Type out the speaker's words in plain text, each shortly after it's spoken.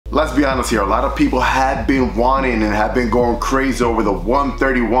let's be honest here, a lot of people had been wanting and have been going crazy over the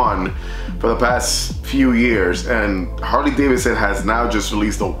 131 for the past few years, and Harley Davidson has now just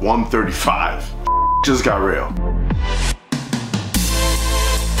released the 135. Just got real.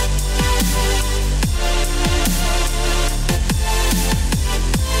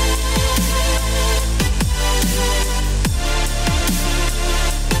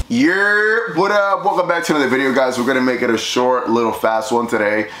 What up? Welcome back to another video, guys. We're gonna make it a short, little fast one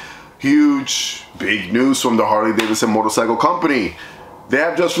today. Huge, big news from the Harley Davidson motorcycle company. They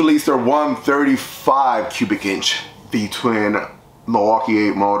have just released their 135 cubic inch V-twin Milwaukee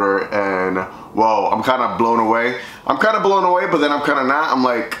 8 motor, and whoa, I'm kind of blown away. I'm kind of blown away, but then I'm kind of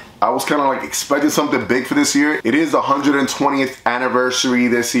not. I was kind of like expecting something big for this year. It is the 120th anniversary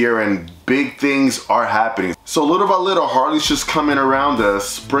this year, and big things are happening. So little by little, Harley's just coming around us,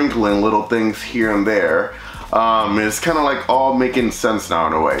 sprinkling little things here and there. It's kind of like all making sense now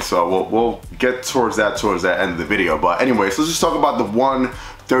in a way. So we'll get towards that end of the video. But anyways, let's just talk about the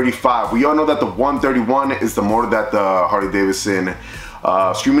 135. We all know that the 131 is the motor that the Harley Davidson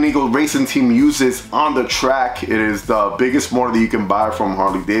Screamin Eagle racing team uses on the track. It is the biggest motor that you can buy from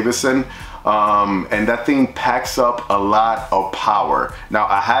Harley Davidson, and that thing packs up a lot of power. Now,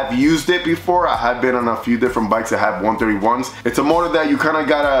 I have used it before. I have been on a few different bikes that have 131s. It's a motor that you kind of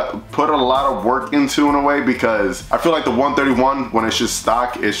gotta put a lot of work into in a way, because I feel like the 131, when it's just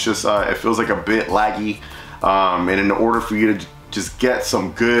stock, it's just it feels like a bit laggy, and in order for you to just get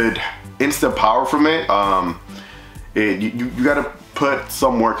some good instant power from it, you gotta put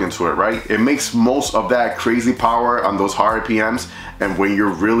some work into it, right? It makes most of that crazy power on those high RPMs, and when you're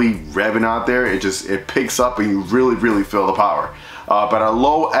really revving out there, it picks up and you really feel the power. But at a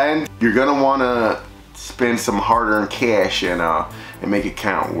low end, you're gonna wanna spend some hard-earned cash and make it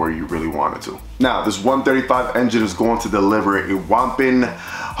count where you really want it to. Now, this 135 engine is going to deliver a whopping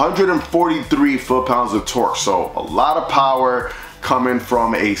 143 foot-pounds of torque, so a lot of power coming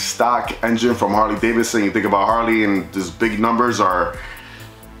from a stock engine from Harley Davidson. You think about Harley, and these big numbers are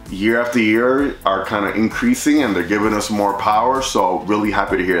year after year are kind of increasing, and they're giving us more power, so really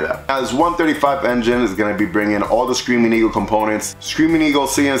happy to hear that. Now, this 135 engine is going to be bringing all the Screamin Eagle components: Screamin Eagle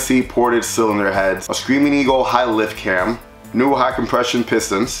CNC ported cylinder heads, a Screamin Eagle high lift cam, new high compression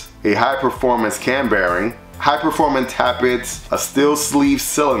pistons, a high performance cam bearing, high performance tappets, a steel sleeve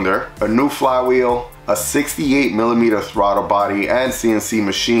cylinder, a new flywheel, a 68mm throttle body, and CNC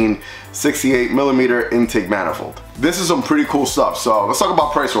machine 68mm intake manifold. This is some pretty cool stuff. So let's talk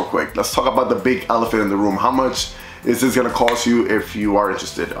about price real quick. Let's talk about the big elephant in the room. How much is this gonna cost you if you are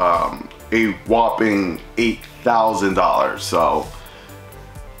interested? A whopping $8,000. So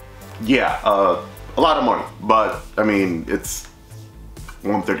yeah, a lot of money, but I mean, it's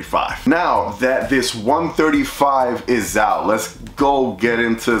 135. Now that this 135 is out, let's go get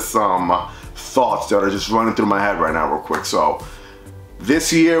into some thoughts that are just running through my head right now real quick. So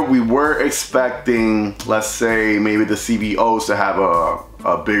this year we were expecting, let's say, maybe the CVOs to have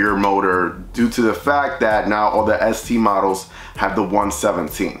a bigger motor, due to the fact that now all the ST models have the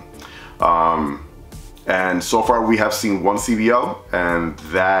 117. And so far we have seen one CVO, and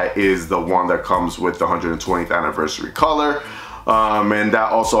that is the one that comes with the 120th anniversary color. And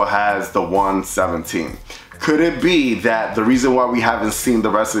that also has the 117. Could it be that the reason why we haven't seen the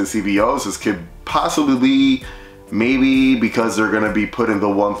rest of the CVOs is could possibly be maybe because they're gonna be putting the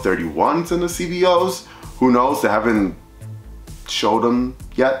 131s in the CVOs? Who knows? They haven't showed them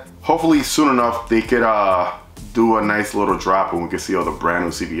yet. Hopefully soon enough they could do a nice little drop and we can see all the brand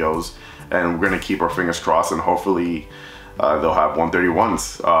new CVOs, and we're gonna keep our fingers crossed, and hopefully they'll have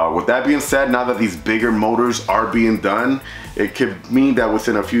 131s. With that being said, now that these bigger motors are being done, it could mean that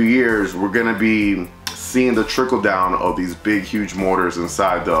within a few years we're gonna be seeing the trickle down of these big huge motors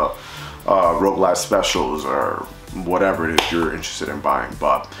inside the Road Glide Specials or whatever it is you're interested in buying.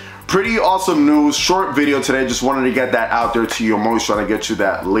 But pretty awesome news. Short video today, just wanted to get that out there to you. I'm always trying to get you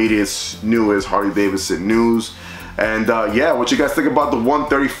that latest, newest Harley Davidson news. And yeah, what you guys think about the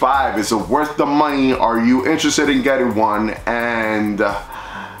 135? Is it worth the money? Are you interested in getting one? And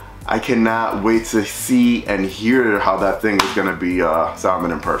I cannot wait to see and hear how that thing is gonna be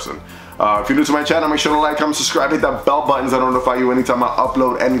sounding in person. If you're new to my channel, make sure to like, comment, subscribe, hit that bell button so I notify you anytime I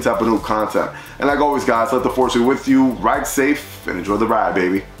upload any type of new content. And like always, guys, let the force be with you. Ride safe and enjoy the ride,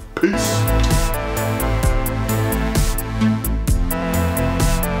 baby. Peace.